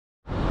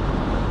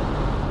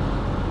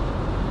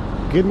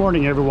Good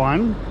morning,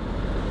 everyone.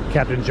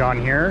 Captain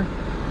John here,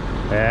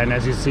 and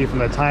as you see from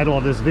the title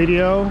of this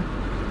video,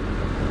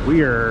 we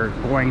are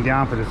going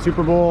down for the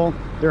Super Bowl.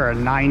 There are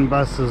 9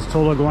 buses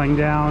total going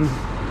down,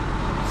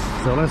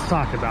 so let's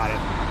talk about it.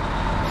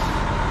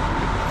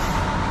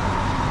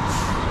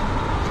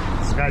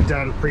 Just got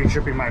done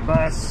pre-tripping my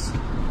bus.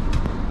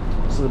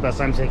 This is the bus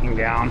I'm taking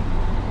down.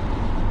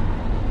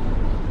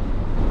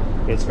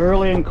 It's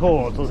early and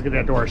cold, so let's get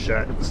that door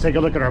shut. Let's take a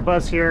look at our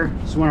bus here.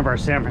 It's one of our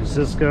San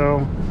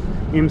Francisco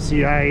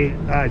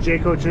MCI J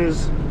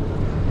coaches.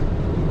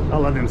 I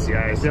love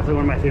MCI. It's definitely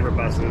one of my favorite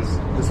buses.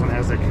 This one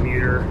has the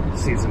commuter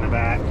seats in the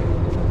back.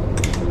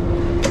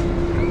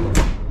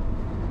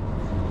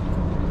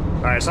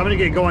 All right, so I'm gonna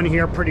get going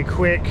here pretty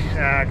quick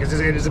because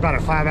it is about a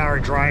 5-hour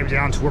drive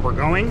down to where we're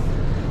going.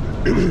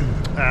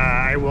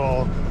 I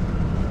will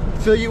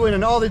fill you in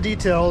on all the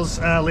details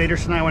later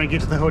tonight when I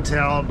get to the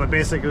hotel, but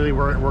basically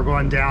we're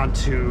going down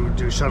to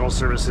do shuttle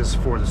services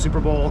for the Super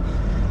Bowl.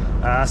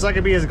 It's not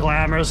gonna be as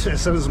glamorous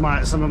as some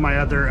of my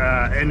other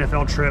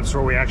NFL trips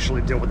where we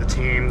actually deal with the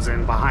teams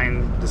and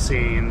behind the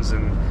scenes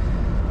and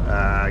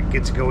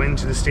get to go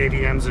into the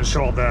stadiums and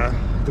show all the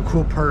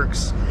cool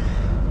perks.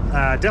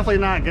 Definitely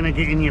not gonna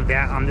get any of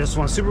that on this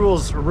one. Super Bowl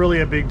is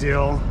really a big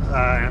deal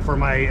for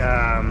my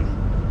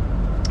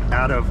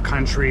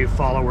out-of-country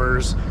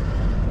followers.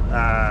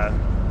 Yeah,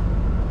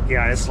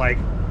 it's like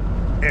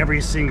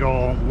every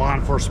single law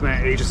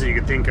enforcement agency you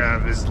could think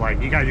of is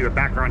like, you gotta do a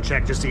background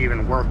check just to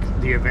even work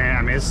the event.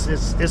 I mean,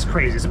 it's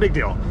crazy. It's a big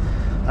deal.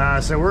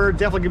 So we're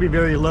definitely gonna be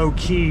very low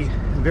key,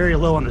 very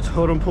low on the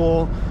totem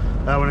pole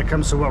when it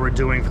comes to what we're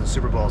doing for the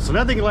Super Bowl. So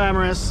nothing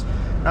glamorous,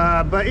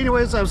 but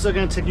anyways, I'm still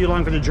gonna take you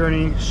along for the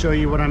journey, show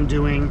you what I'm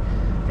doing.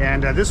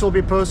 And this will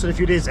be posted a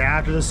few days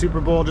after the Super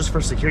Bowl just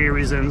for security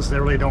reasons. They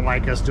really don't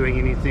like us doing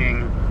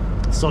anything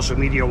social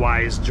media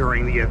wise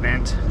during the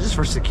event, just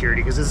for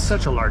security, because it's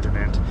such a large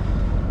event.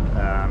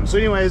 So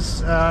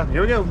anyways,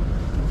 here we go.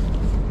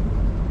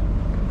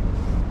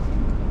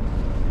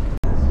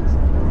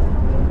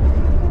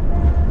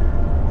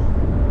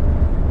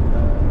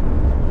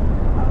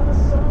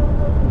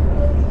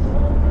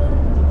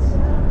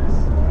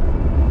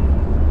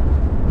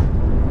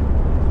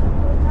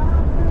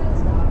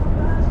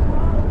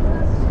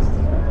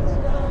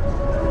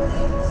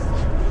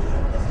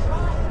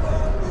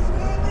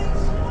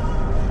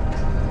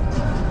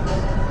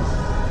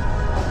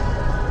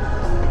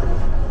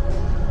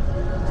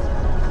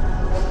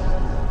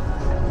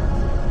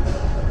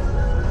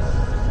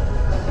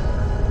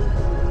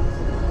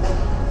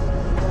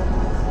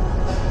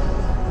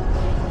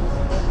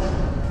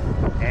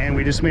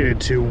 We just made it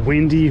to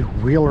Windy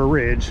Wheeler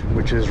Ridge,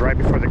 which is right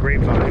before the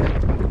Grapevine.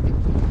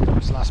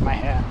 Just lost my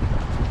hat.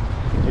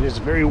 It is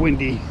very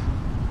windy.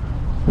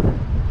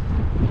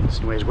 So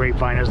anyways,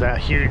 Grapevine is that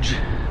huge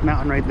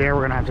mountain right there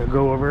we're gonna have to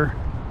go over.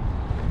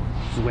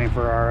 Just waiting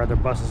for our other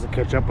buses to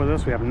catch up with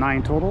us. We have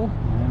 9 total,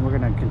 and we're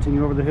gonna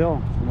continue over the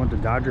hill. We're going to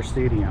Dodger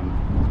Stadium.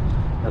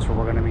 That's where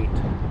we're gonna meet.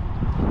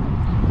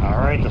 All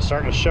right, they're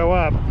starting to show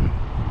up.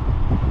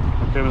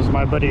 Here comes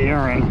my buddy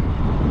Aaron.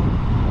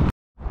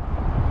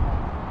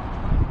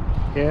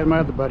 And my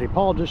other buddy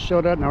Paul just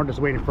showed up. Now we're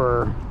just waiting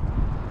for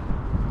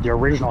the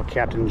original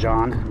Captain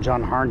John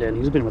Harnden.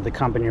 He's been with the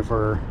company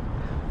for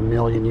a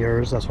million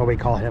years. That's why we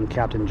call him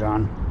Captain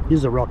John.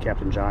 He's the real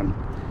Captain John.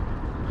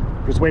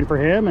 Just waiting for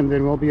him, and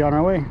then we'll be on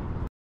our way. Man,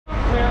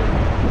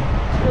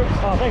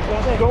 oh, thanks,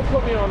 man. Thanks. Don't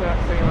put me on that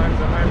thing. I'm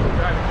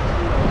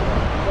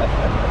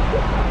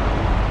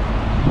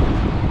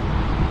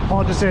driving.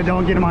 Paul just said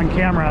don't get him on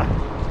camera.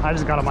 I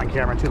just got him on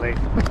camera too late.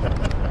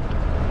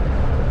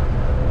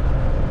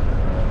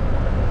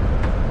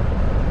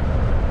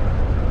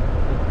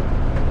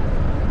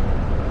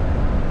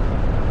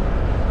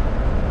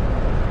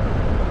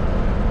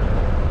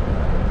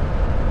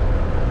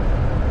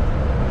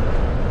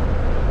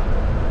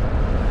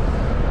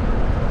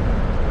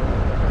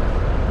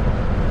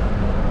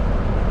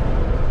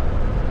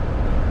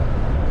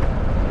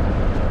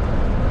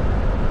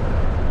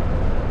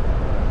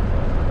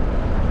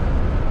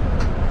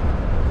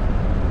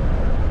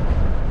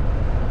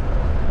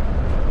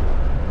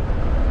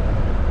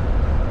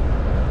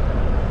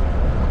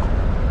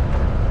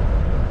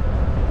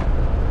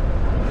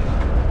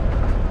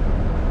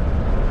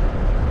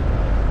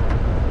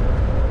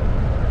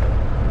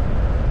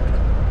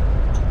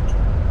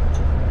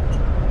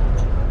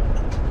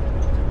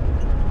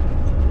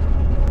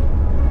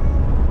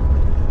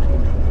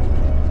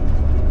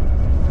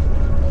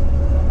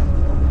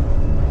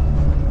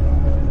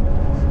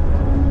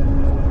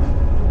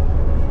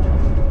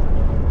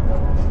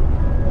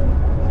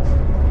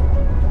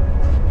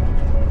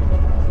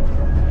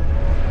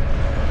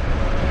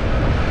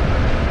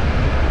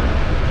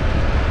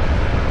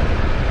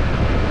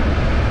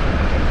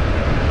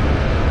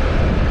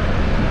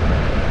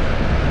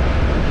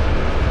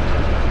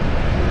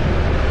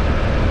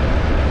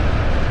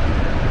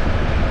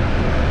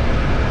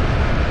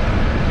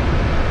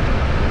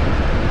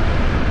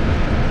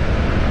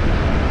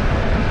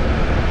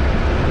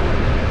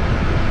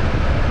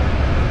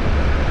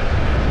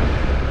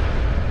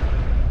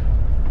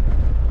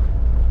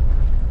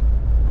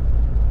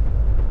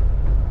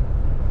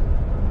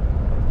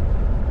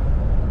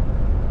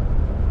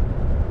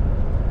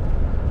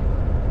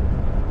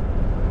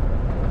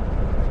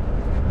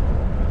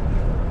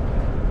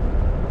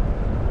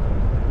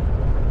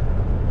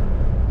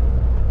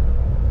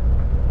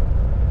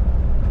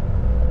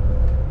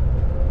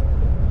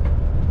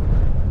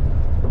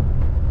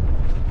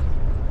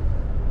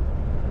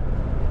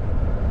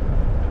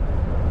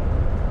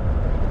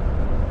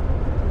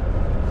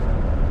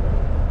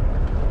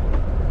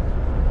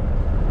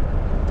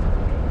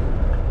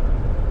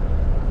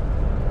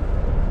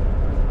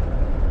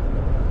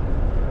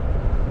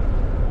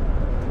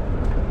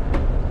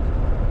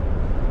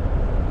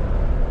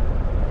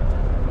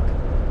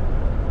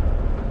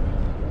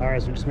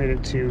 Alright, so we just made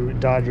it to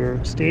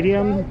Dodger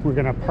Stadium. We're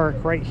gonna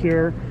park right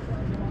here.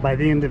 By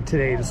the end of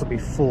today, this will be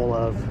full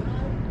of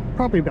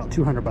probably about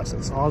 200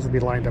 buses. All will be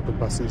lined up with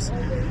buses.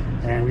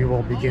 And we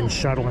will begin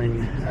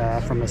shuttling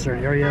from a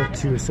certain area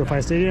to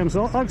SoFi Stadium.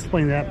 So I'll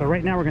explain that, but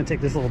right now we're gonna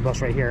take this little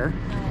bus right here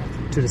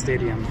to the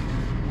stadium.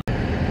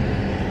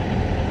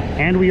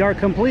 And we are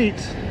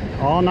complete.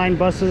 All 9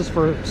 buses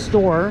for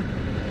store.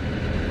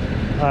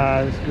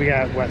 We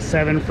got, what,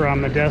 7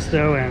 from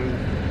Modesto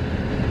and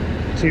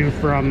 2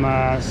 from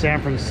San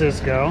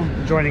Francisco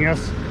joining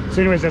us.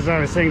 So anyways, as I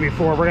was saying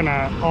before, we're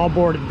gonna all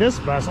board this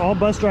bus. All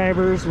bus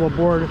drivers will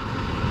board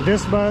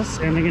this bus,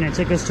 and they're gonna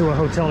take us to a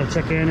hotel to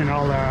check in, and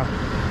I'll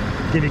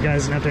give you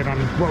guys an update on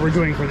what we're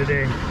doing for the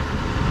day.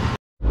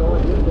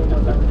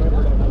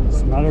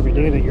 It's not every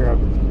day that you're a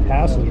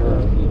passenger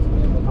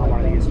on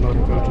one of these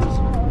motor coaches.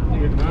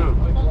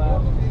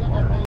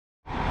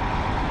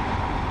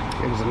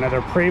 There's another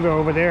Prevo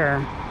over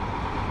there.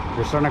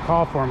 They're starting to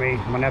call for me.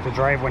 I'm gonna have to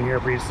drive one here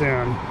pretty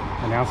soon.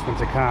 Announcement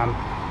to come.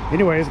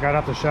 Anyways, got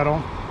off the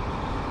shuttle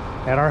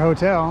at our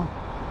hotel.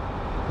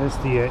 It's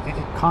the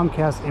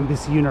Comcast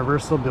Embassy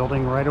Universal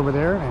building right over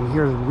there, and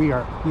here we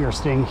are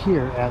staying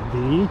here at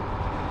the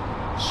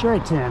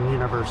Sheraton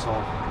Universal.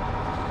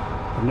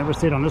 I've never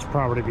stayed on this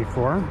property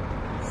before,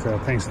 so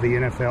thanks to the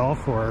NFL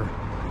for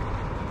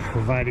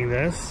providing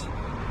this.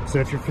 So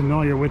if you're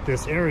familiar with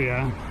this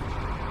area,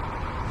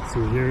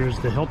 see, here's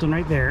the Hilton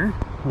right there.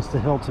 That's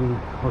the Hilton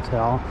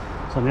Hotel.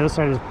 So on the other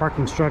side is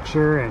parking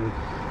structure, and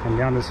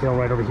down this hill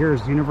right over here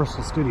is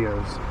Universal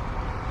Studios.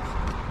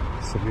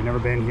 So if you've never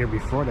been here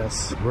before,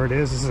 that's where it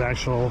is. This is the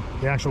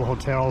actual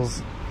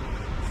hotels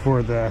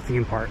for the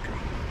theme park.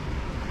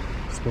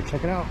 Let's go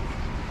check it out.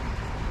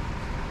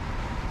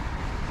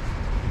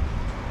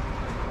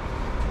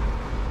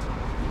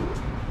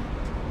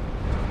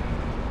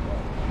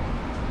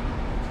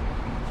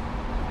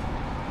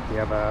 You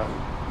have a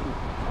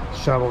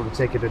shuttle to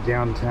take you to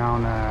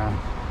downtown,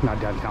 not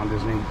downtown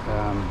Disney,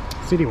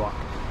 City Walk,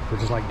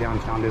 which is like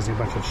downtown Disney, a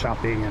bunch of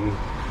shopping and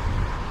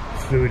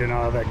food and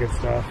all of that good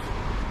stuff.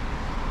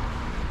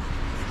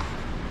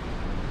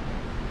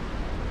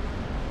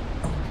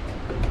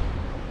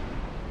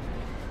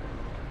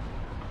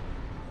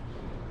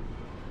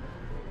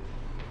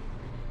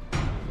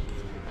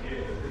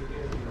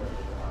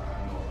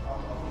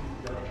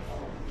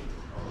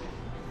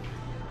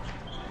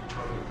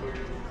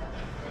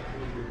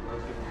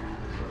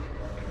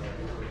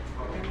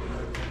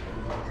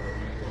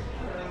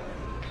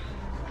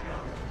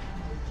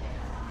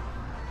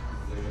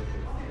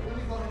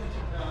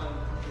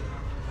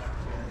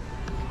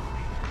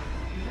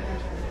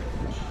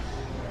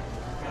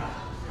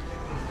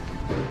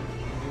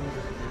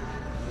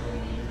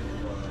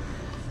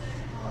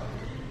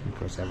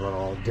 Of course, I have a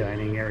little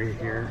dining area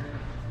here.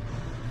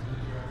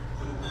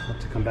 I'll have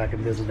to come back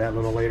and visit that a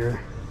little later.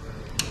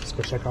 Let's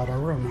go check out our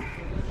room.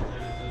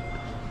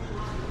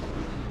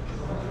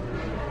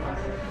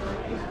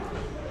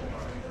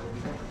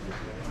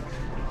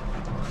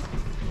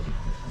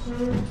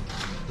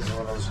 This is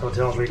one of those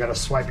hotels where you gotta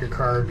swipe your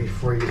card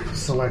before you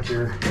select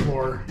your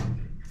floor.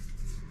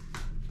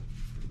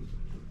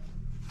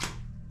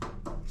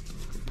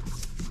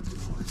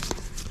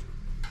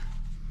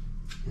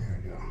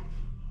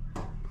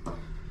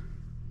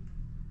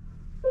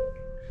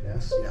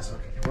 Yes,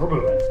 okay. We're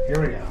moving.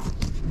 Here we go.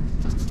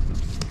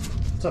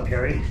 What's up,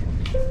 Harry?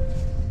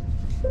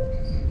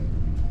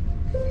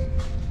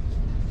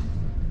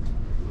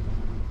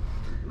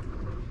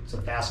 It's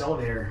a fast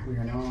elevator. We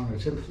are now on the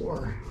 10th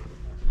floor.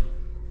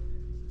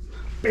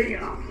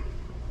 Bam!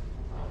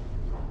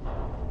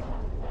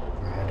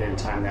 I didn't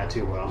time that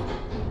too well.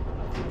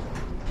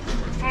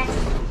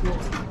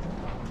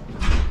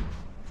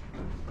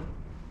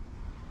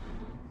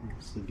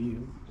 That's the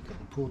view. Got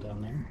the pool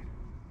down there.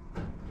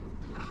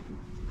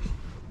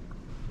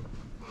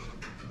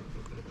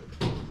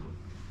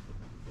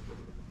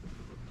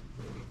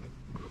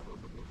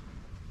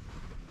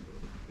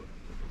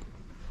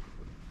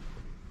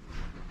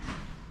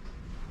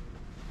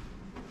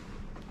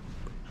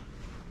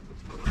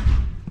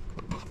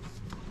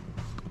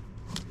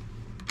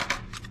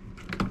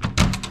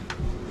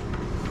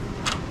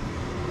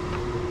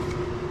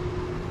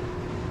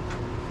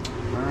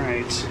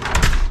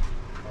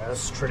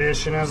 As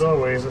tradition as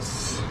always,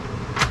 let's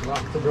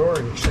lock the door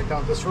and check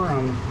out this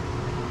room.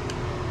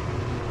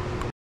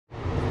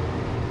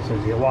 So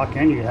as you walk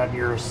in, you have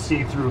your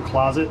see-through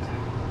closet.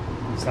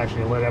 It's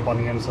actually lit up on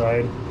the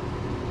inside.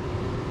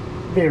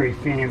 Very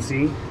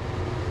fancy. You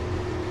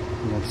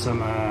have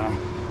some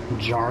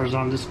jars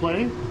on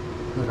display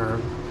that are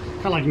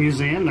kind of like a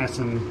museum, nice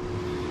and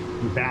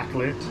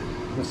backlit.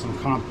 With some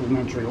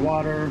complimentary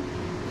water,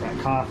 got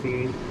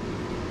coffee,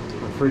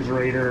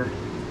 refrigerator,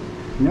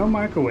 no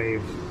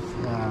microwave.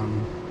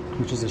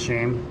 Which is a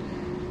shame.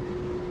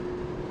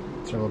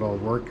 It's our little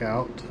work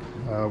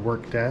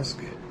desk.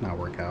 Not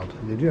workout.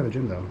 They do have a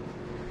gym though.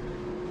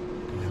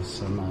 It has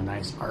some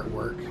nice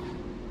artwork.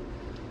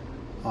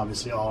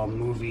 Obviously all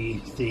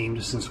movie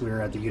themed since we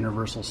were at the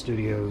Universal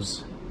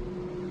Studios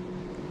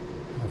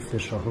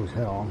official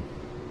hotel.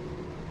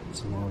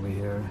 Some more over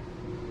here.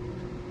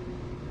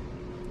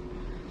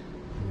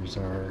 Here's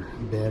our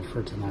bed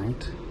for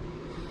tonight.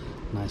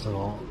 Nice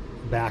little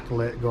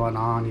backlit going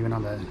on, even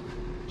on the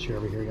chair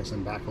over here. Got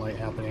some backlight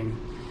happening.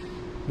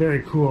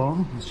 Very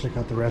cool. Let's check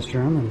out the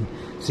restroom and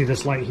see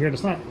this light here.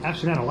 It's not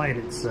actually not a light,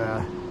 it's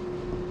a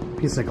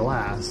piece of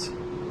glass.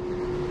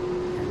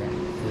 And that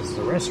is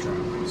the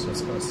restroom. So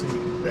let's go see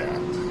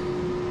that.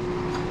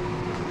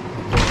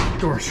 The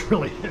door's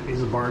really heavy.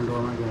 It's a barn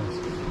door, my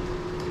goodness.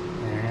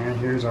 And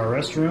here's our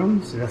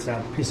restroom. So that's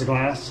that piece of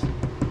glass.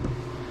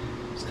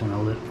 It's kind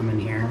of lit from in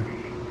here.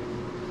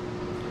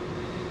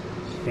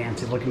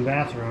 Fancy looking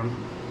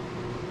bathroom.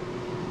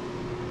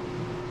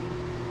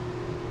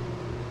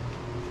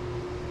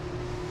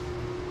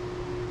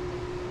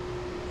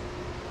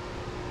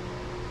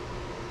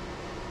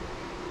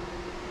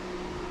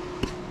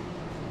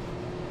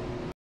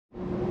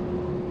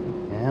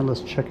 And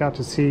let's check out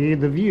to see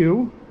the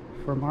view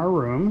from our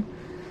room.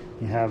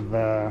 You have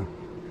a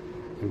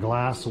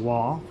glass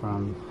wall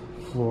from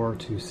floor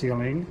to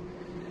ceiling.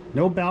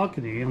 No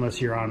balcony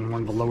unless you're on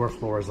one of the lower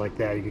floors like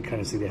that. You can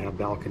kind of see they have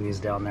balconies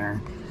down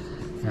there.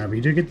 But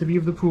you do get the view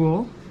of the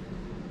pool.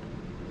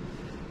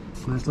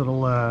 Nice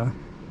little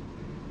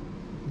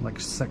like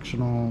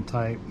sectional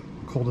type,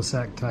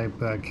 cul-de-sac type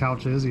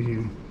couches. You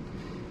can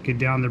get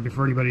down there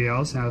before anybody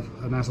else. Have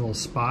a nice little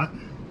spot.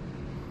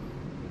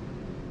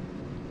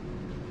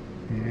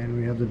 And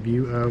we have the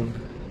view of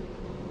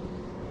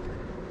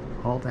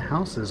all the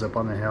houses up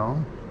on the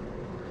hill.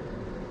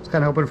 I was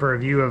kind of hoping for a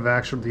view of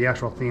the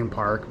actual theme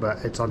park, but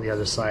it's on the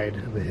other side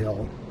of the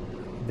hill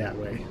that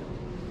way.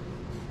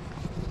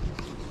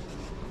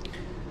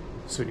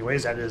 So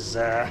anyways, that is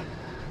the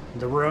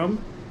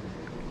room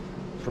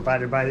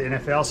provided by the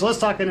NFL. So let's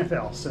talk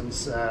NFL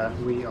since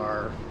we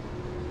are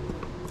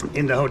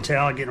in the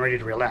hotel getting ready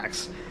to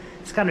relax.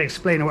 Let's kind of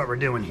explain what we're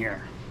doing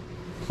here.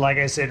 Like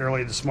I said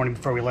earlier this morning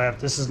before we left,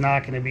 this is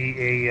not going to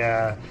be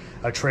a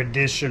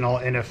traditional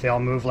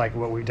NFL move like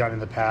what we've done in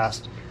the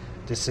past.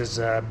 This is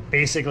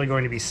basically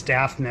going to be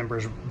staff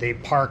members. They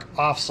park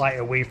off-site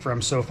away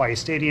from SoFi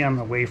Stadium,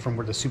 away from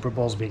where the Super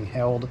Bowl is being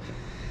held.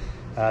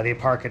 They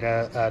park at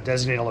a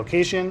designated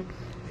location,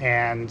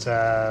 and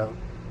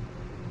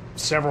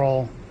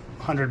several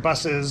hundred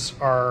buses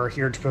are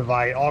here to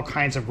provide all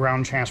kinds of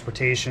ground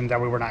transportation.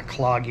 That way we're not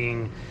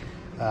clogging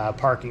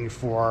parking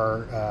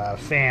for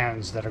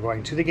fans that are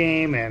going to the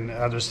game and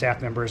other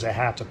staff members that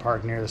have to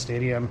park near the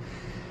stadium.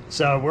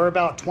 So we're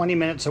about 20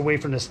 minutes away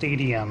from the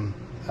stadium,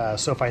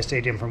 SoFi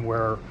Stadium, from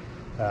where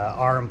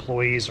our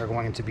employees are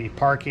going to be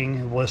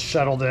parking. We'll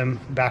shuttle them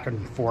back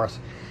and forth.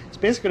 It's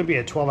basically going to be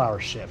a 12-hour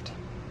shift.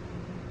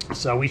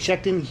 So we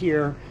checked in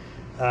here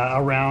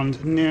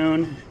around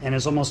noon, and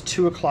it's almost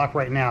 2 o'clock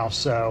right now.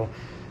 So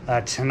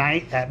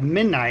tonight at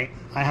midnight,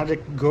 I have to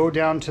go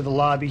down to the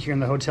lobby here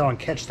in the hotel and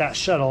catch that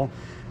shuttle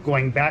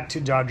going back to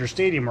Dodger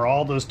Stadium where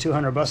all those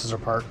 200 buses are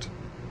parked.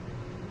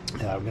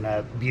 We're going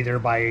to be there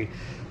by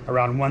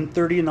around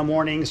 1:30 in the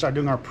morning, start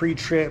doing our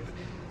pre-trip,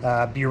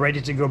 be ready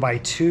to go by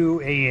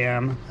 2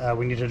 a.m.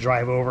 We need to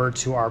drive over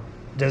to our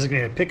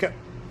designated pickup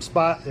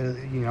spot,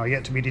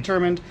 yet to be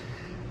determined.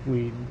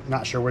 We're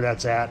not sure where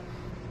that's at,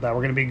 but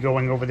we're going to be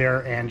going over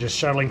there and just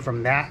shuttling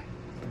from that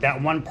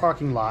one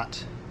parking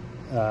lot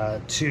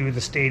to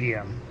the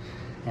stadium,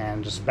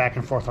 and just back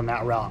and forth on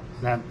that route.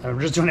 And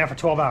we're just doing that for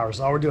 12 hours.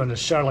 All we're doing is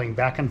shuttling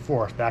back and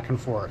forth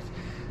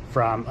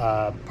from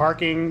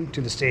parking to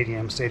the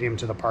stadium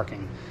to the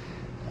parking.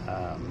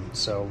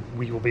 So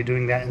we will be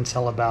doing that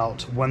until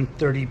about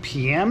 1:30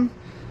 p.m.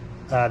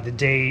 The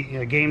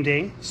day, game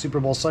day, Super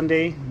Bowl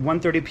Sunday,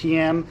 1:30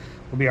 p.m.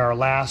 will be our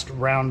last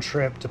round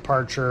trip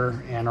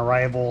departure and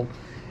arrival,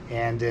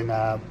 and then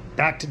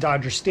back to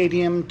Dodger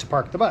Stadium to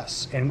park the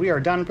bus. And we are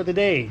done for the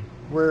day.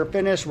 We're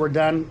finished. We're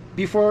done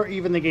before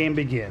even the game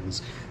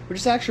begins, which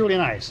is actually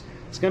really nice.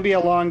 It's going to be a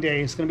long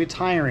day. It's going to be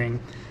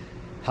tiring.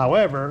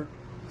 However,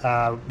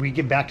 we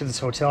get back to this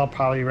hotel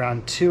probably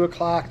around 2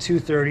 o'clock,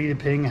 2:30,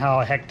 depending how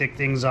hectic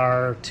things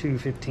are,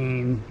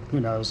 2:15, who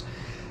knows.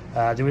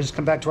 Then we just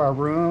come back to our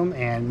room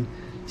and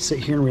sit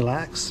here and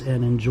relax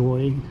and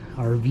enjoy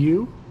our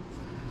view,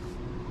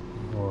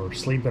 or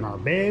sleep in our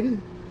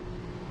bed,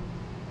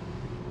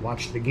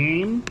 watch the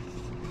game,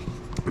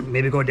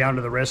 maybe go down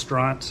to the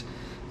restaurant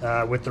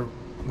with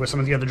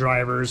some of the other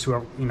drivers who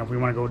are, if we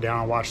want to go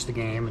down and watch the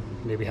game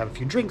and maybe have a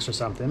few drinks or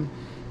something,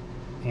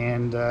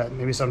 and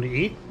maybe something to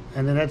eat,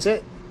 and then that's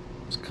it.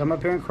 Just come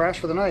up here and crash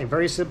for the night.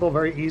 Very simple,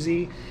 very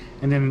easy.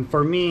 And then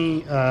for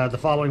me, the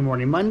following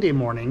morning, Monday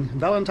morning,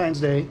 Valentine's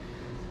Day,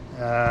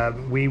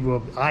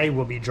 I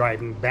will be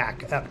driving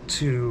back up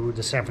to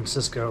the San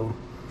Francisco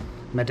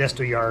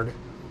Modesto Yard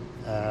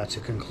to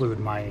conclude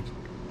my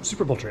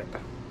Super Bowl trip.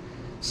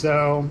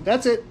 So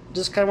that's it.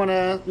 Just kind of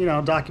want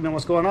to, document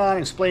what's going on,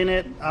 explain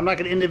it. I'm not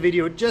going to end the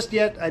video just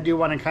yet. I do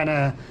want to kind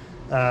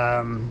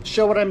of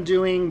show what I'm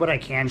doing, what I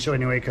can show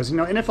anyway, because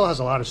NFL has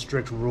a lot of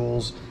strict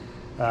rules.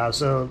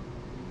 So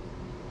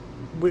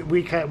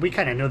we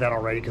kind of know that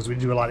already because we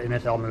do a lot of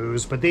NFL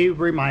moves. But they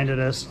reminded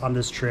us on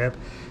this trip,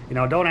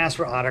 don't ask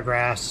for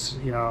autographs.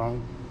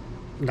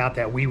 Not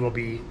that we will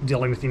be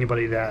dealing with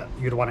anybody that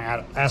you'd want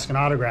to ask an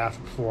autograph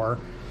for.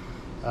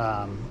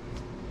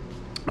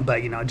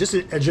 But, you know, just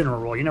a general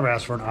rule, you never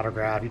ask for an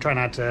autograph. You try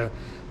not to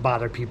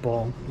bother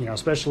people, you know,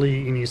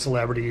 especially any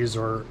celebrities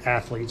or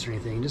athletes or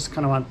anything. You just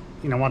kind of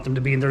want them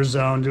to be in their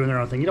zone, doing their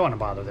own thing. You don't want to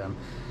bother them.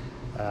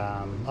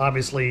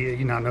 Obviously,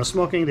 you know, no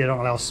smoking. They don't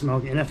allow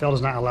smoking. NFL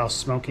does not allow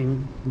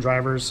smoking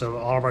drivers, so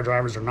all of our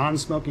drivers are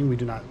non-smoking.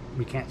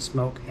 We can't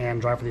smoke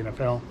and drive for the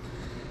NFL.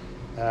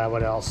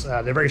 What else?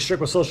 They're very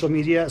strict with social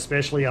media,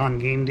 especially on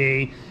game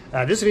day.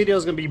 This video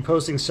is going to be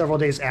posting several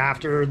days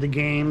after the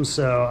game,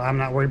 so I'm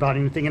not worried about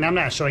anything, and I'm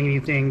not showing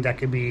anything that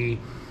could be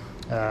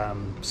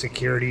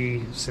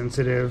security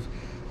sensitive.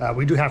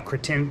 We do have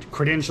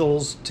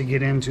credentials to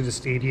get into the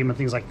stadium and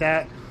things like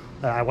that.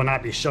 I will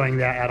not be showing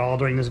that at all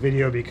during this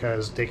video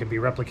because they could be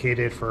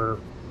replicated for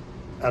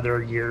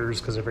other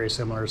years because they're very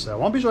similar, so I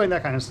won't be showing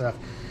that kind of stuff.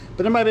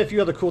 But there might be a few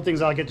other cool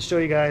things I'll get to show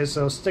you guys,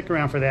 so stick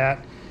around for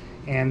that.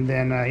 And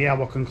then, yeah,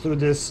 we'll conclude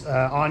this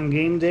on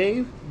game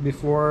day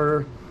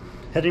before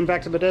heading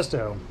back to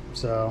Modesto.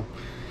 So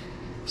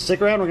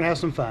stick around, we're going to have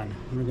some fun.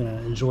 We're going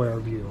to enjoy our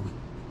view.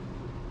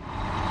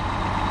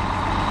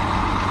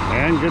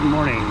 And good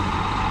morning.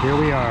 Here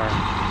we are.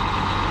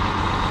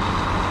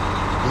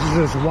 This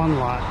is just one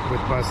lot with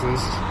buses.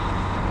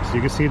 So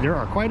you can see there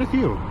are quite a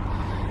few.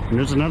 And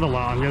there's another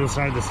lot on the other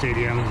side of the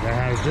stadium that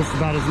has just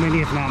about as many,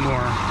 if not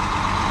more.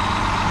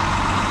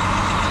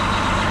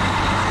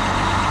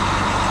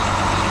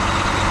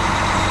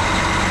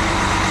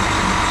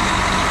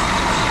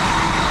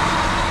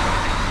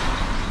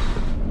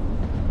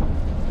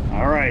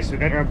 So we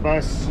got our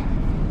bus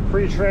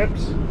pre-tripped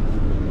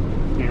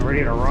and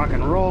ready to rock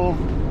and roll.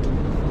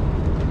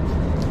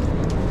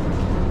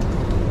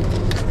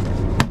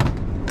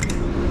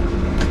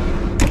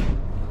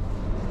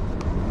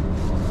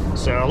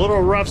 So a little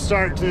rough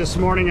start to this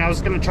morning. I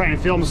was going to try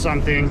and film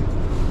something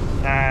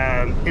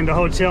in the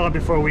hotel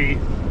before we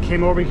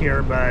came over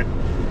here, but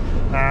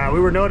we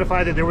were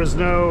notified that there was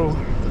no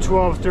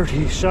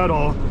 12:30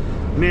 shuttle.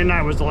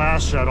 Midnight was the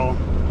last shuttle.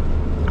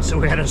 So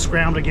we had to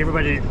scramble to get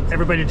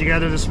everybody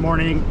together this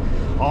morning,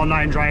 all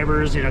 9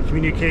 drivers, you know,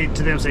 communicate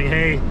to them saying,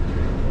 hey,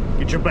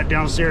 get your butt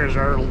downstairs,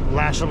 our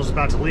last shuttle's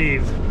about to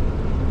leave.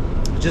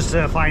 Just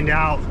to find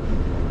out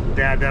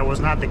that that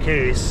was not the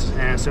case,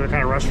 and so we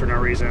kind of rushed for no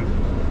reason.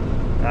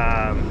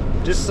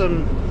 Just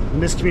some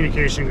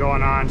miscommunication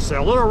going on.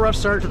 So a little rough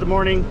start to the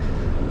morning,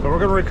 but we're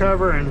gonna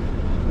recover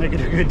and make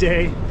it a good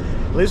day.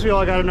 At least we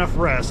all got enough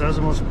rest. That was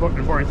the most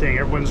important thing.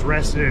 Everyone's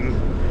rested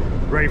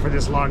and ready for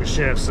this long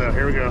shift, so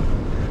here we go.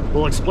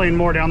 We'll explain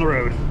more down the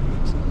road.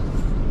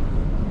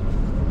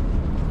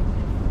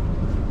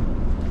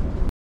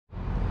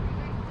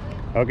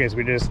 Okay, so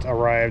we just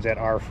arrived at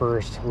our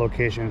first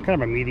location,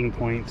 kind of a meeting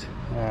point.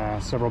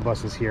 Several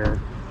buses here.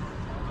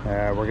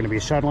 We're going to be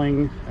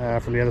shuttling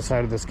from the other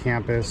side of this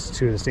campus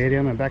to the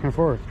stadium and back and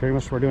forth. Pretty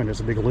much what we're doing,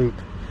 just a big loop.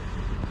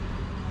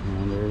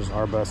 And there's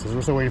our buses.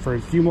 We're still waiting for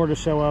a few more to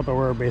show up, but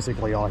we're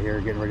basically all here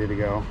getting ready to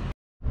go.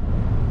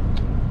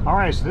 All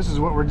right, so this is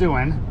what we're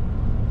doing.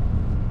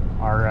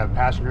 Our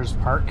passengers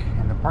park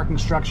in the parking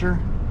structure,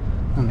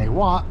 and they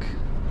walk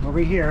over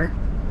here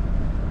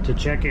to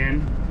check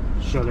in,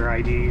 show their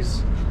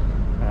IDs.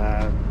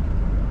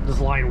 This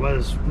line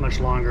was much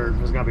longer.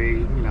 There's got to be,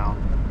 you know,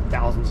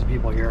 thousands of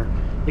people here.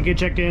 They get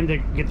checked in,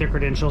 they get their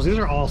credentials. These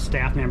are all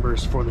staff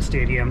members for the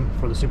stadium,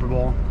 for the Super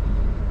Bowl.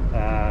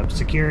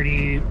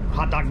 Security,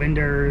 hot dog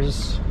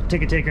vendors,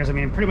 ticket takers. I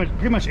mean,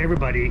 pretty much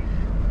everybody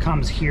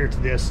comes here to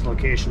this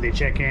location. They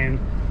check in,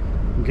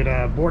 get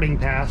a boarding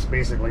pass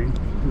basically,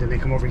 and then they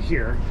come over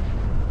here.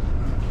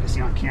 You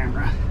see on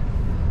camera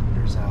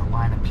there's a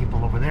line of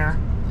people over there,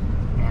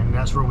 and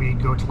that's where we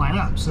go to line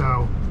up.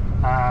 So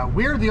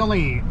we're the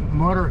only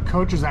motor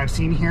coaches I've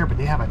seen here, but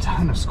they have a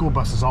ton of school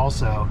buses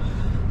also.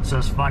 So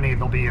it's funny,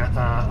 there'll be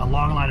a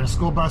long line of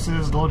school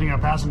buses loading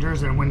up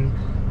passengers, and when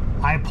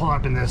I pull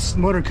up in this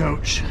motor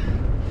coach,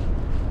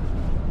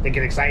 they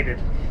get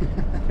excited.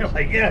 They're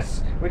like,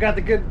 yes, we got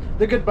the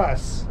good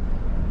bus.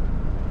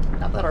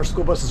 Not that our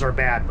school buses are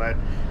bad, but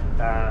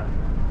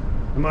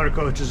the motor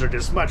coaches are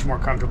just much more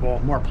comfortable,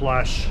 more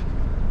plush,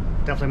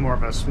 definitely more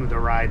of a smoother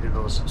ride than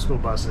those school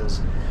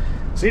buses.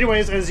 So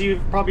anyways, as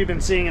you've probably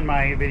been seeing in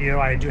my video,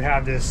 I do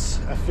have this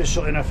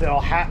official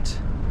NFL hat.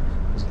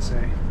 What does it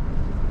say?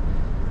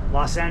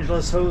 Los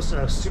Angeles hosts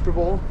a Super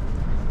Bowl.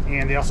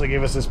 And they also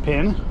gave us this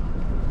pin.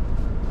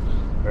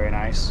 Very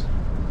nice.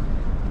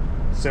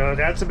 So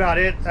that's about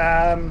it.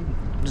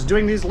 Just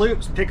doing these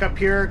loops, pick up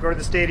here, go to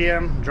the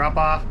stadium, drop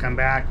off, come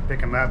back,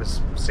 pick them up.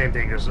 It's the same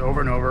thing, just over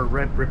and over,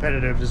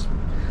 repetitive, just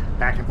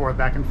back and forth,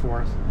 back and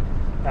forth.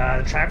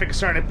 The traffic is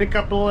starting to pick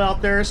up a little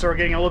out there, so we're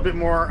getting a little bit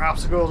more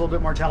obstacles, a little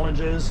bit more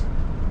challenges.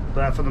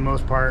 But for the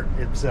most part,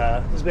 it's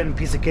been a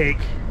piece of cake.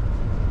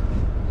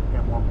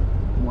 Got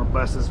more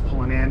buses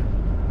pulling in.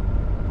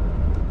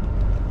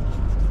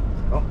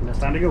 Oh, it's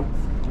time to go.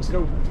 Let's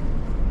go.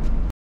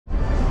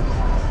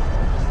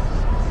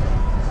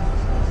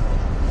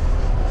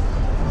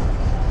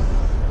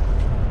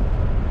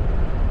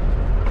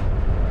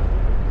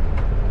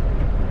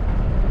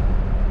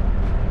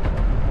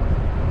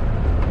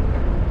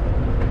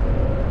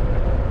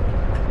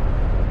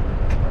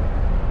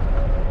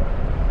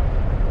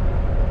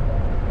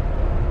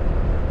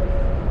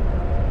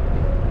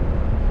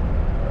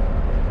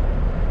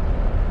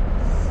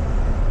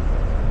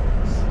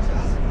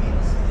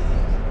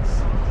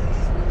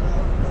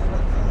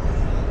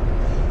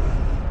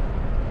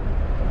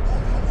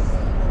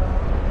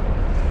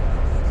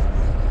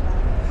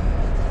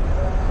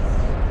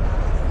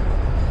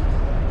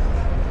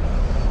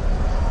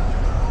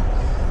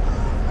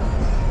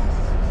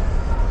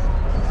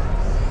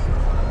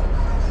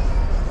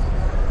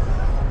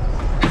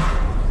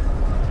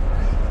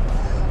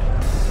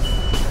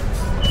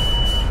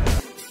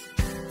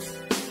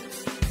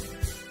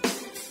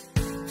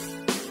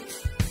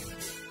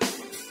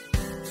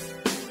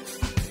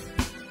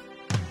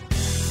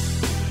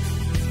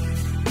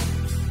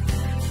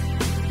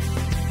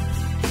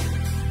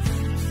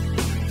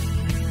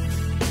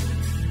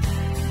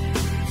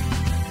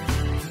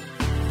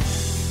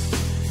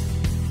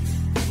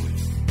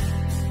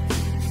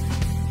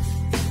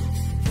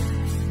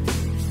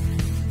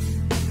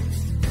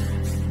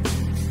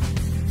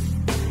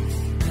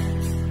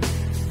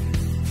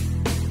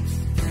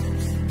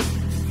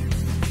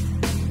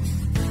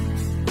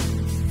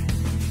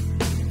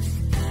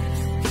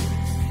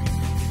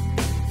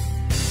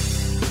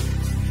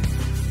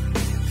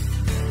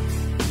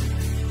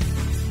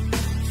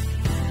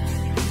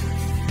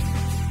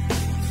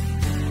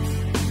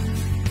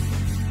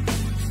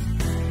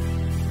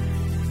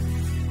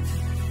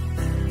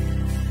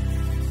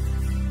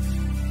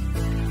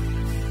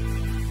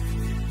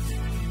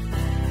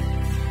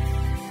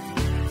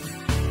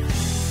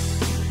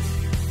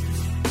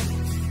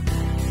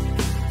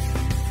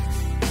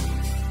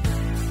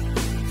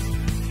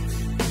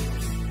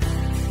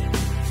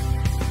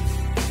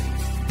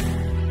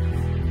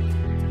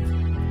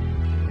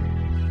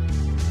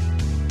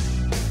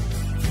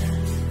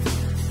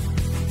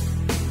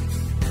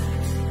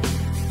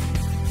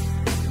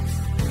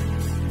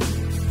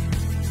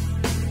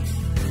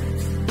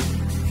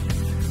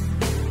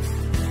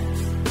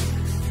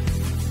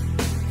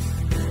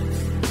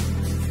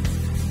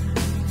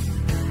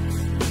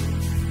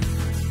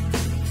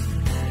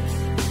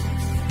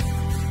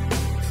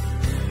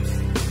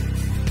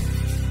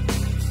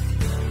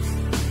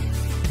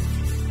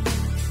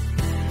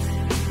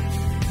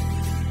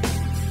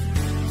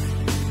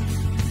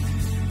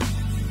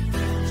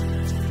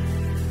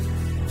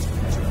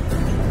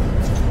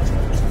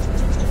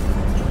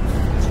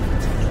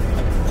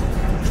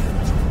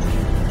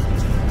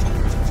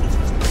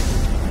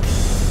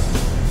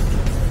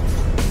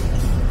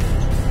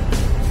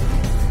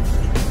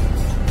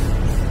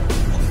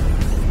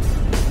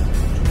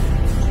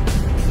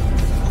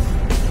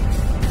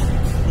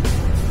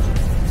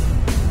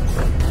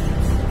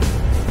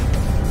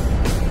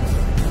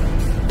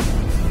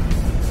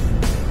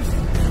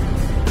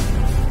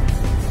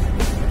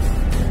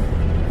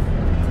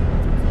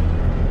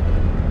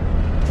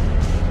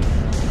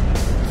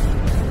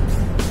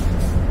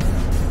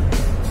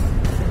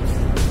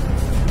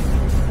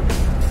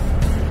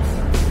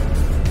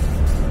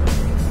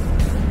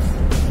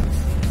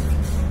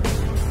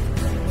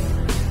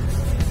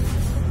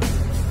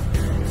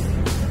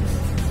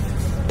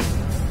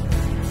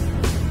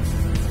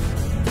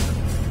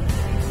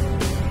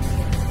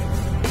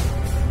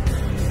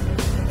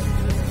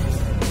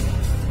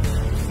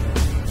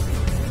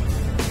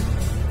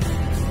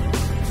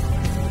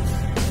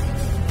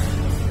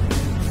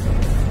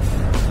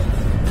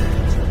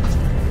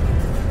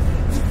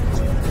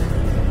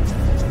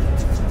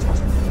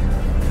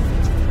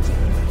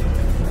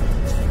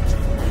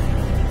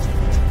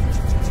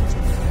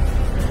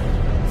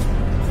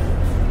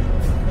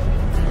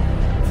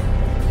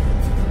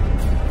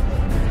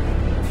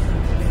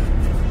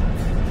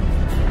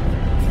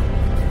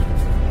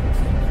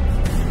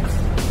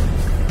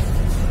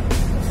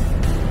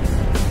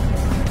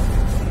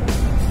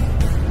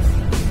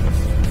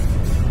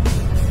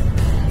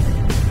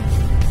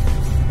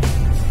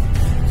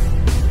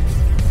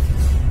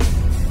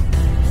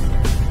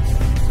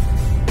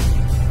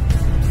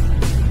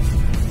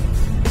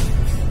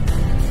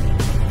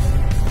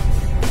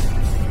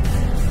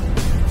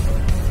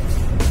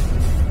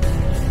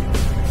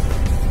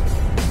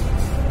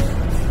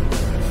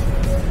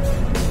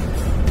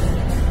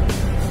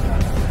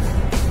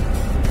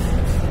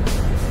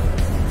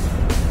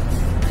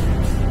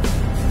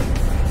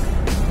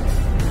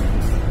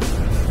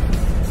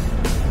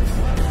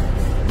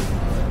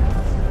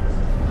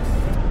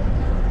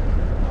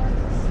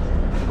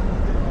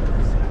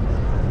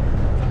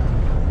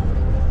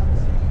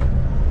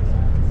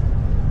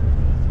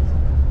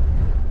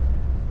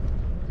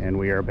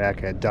 are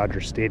back at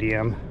Dodger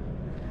Stadium.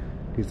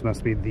 These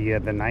must be the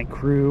night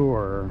crew,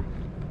 or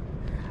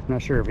I'm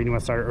not sure if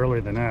anyone started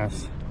earlier than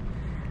us.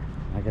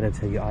 I gotta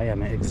tell you, I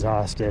am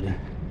exhausted.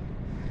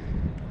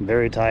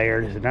 Very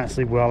tired. Did not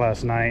sleep well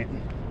last night.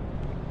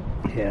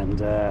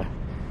 And I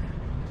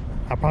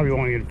probably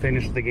won't even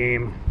finish the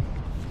game.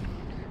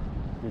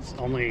 It's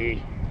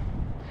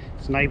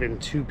not even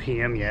 2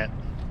 p.m. yet.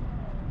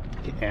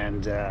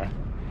 And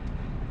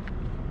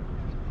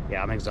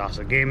yeah, I'm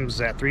exhausted.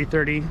 Game's at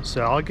 3:30,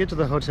 so I'll get to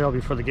the hotel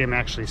before the game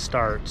actually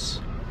starts.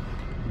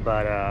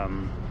 But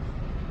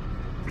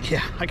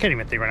yeah, I can't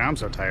even think right now. I'm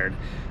so tired.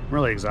 I'm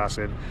really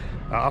exhausted.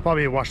 I'll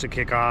probably watch the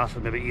kickoff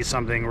and maybe eat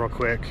something real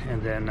quick,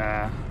 and then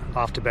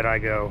off to bed I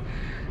go.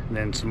 And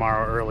then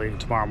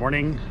tomorrow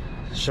morning,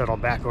 shuttle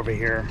back over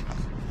here,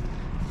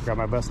 grab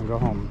my bus and go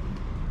home.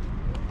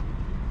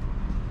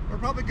 We're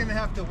probably gonna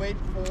have to wait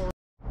for...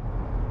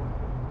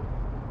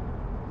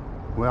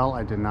 Well,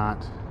 I did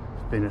not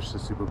finish the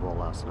Super Bowl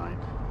last night.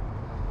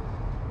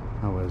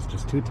 I was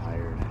just too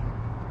tired.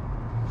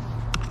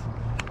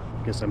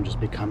 I guess I'm just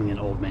becoming an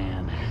old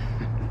man.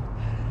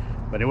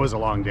 But it was a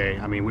long day.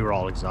 I mean, we were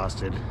all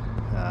exhausted. You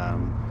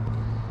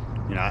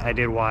know, I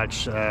did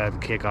watch the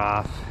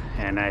kickoff,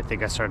 and I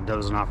think I started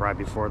dozing off right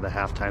before the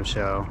halftime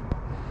show.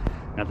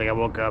 And I think I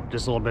woke up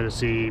just a little bit to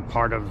see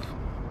part of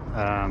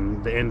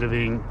the end of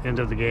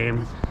the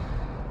game.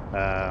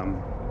 I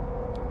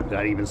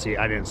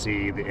didn't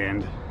see the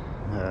end.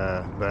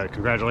 But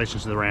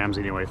congratulations to the Rams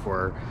anyway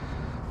for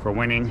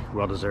winning.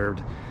 Well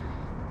deserved.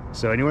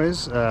 So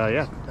anyways,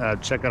 yeah,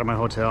 check out of my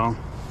hotel.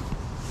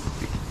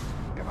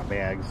 Got my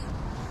bags.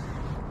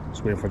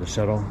 Just waiting for the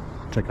shuttle.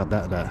 Check out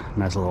that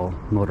nice little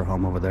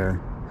motorhome over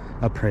there.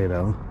 A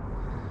Prado.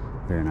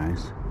 Very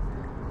nice.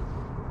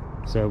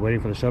 So waiting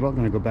for the shuttle. I'm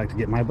gonna go back to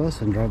get my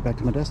bus and drive back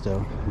to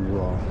Modesto. And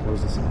we'll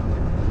close this out.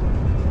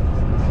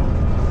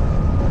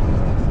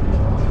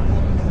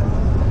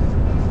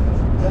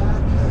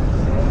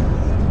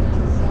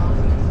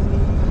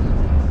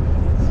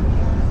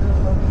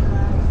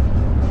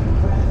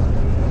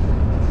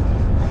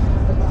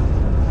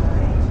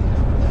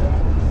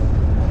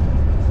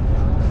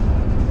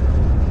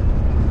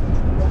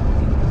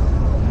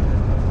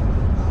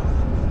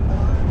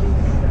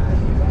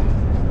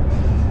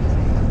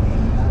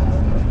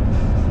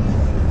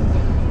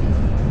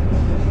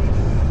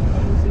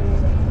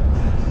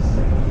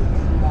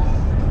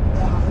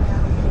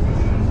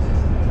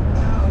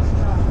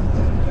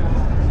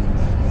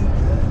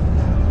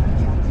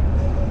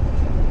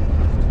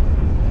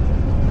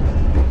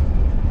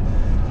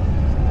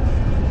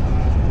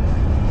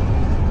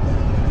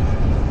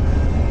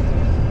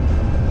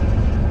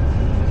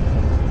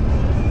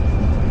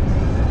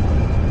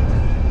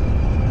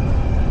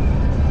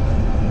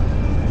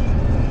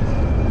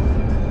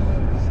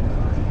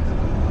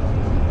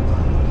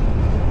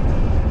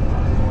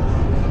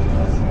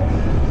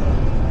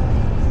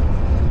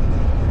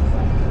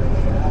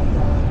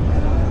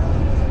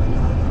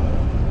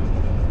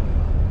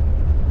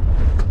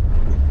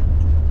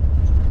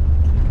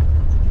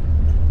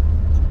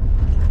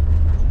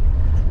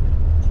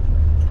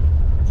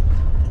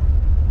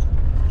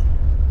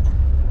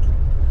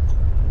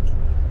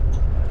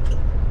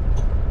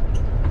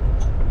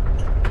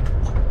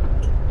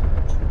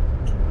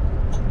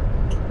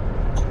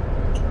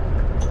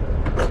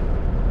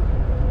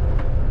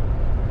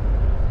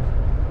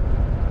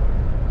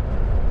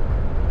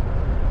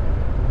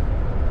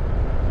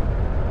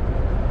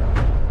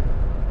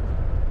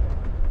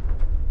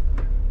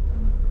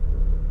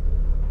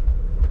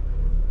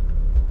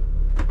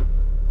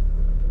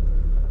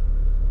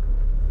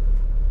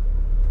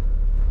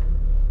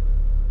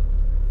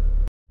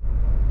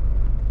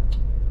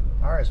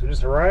 So we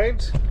just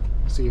arrived.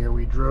 See here,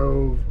 we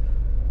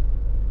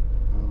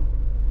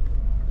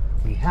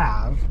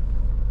have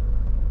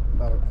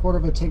about a quarter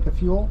of a tank of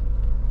fuel.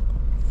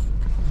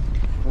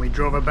 We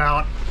drove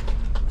about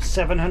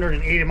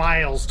 780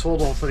 miles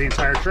total for the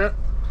entire trip.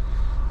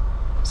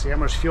 See how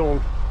much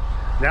fuel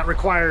that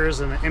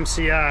requires in an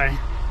MCI.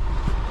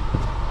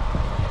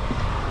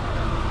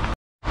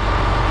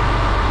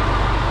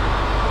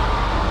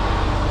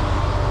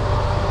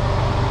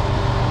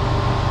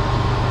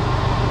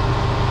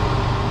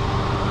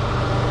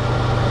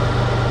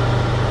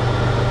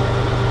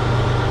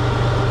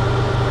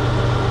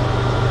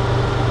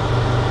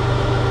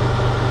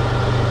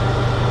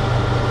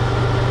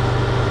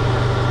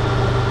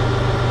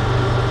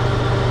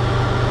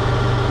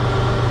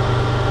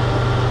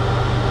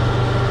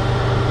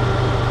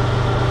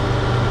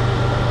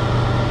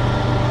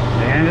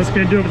 That's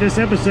going to do it for this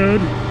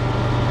episode.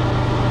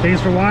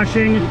 Thanks for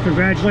watching.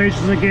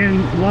 Congratulations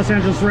again, Los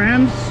Angeles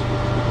Rams.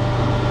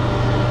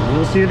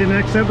 We'll see you in the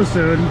next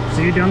episode.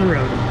 See you down the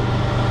road.